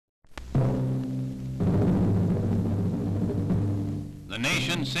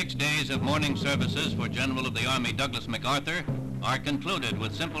nation's 6 days of mourning services for General of the Army Douglas MacArthur are concluded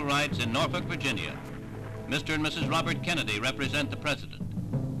with simple rites in Norfolk, Virginia. Mr. and Mrs. Robert Kennedy represent the President.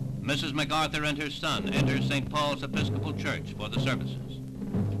 Mrs. MacArthur and her son enter St. Paul's Episcopal Church for the services.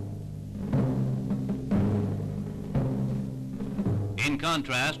 In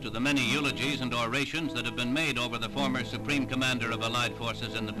contrast to the many eulogies and orations that have been made over the former Supreme Commander of Allied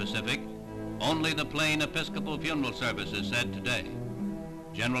Forces in the Pacific, only the plain Episcopal funeral service is said today.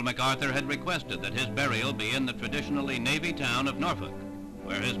 General MacArthur had requested that his burial be in the traditionally Navy town of Norfolk,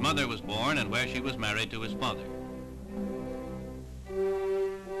 where his mother was born and where she was married to his father.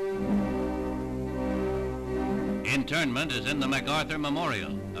 Interment is in the MacArthur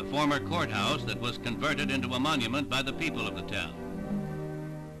Memorial, a former courthouse that was converted into a monument by the people of the town.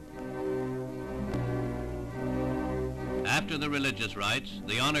 After the religious rites,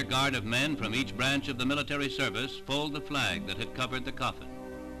 the honor guard of men from each branch of the military service fold the flag that had covered the coffin.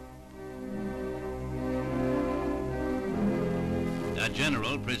 A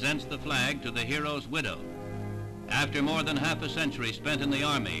general presents the flag to the hero's widow. After more than half a century spent in the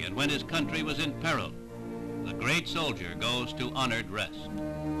army and when his country was in peril, the great soldier goes to honored rest.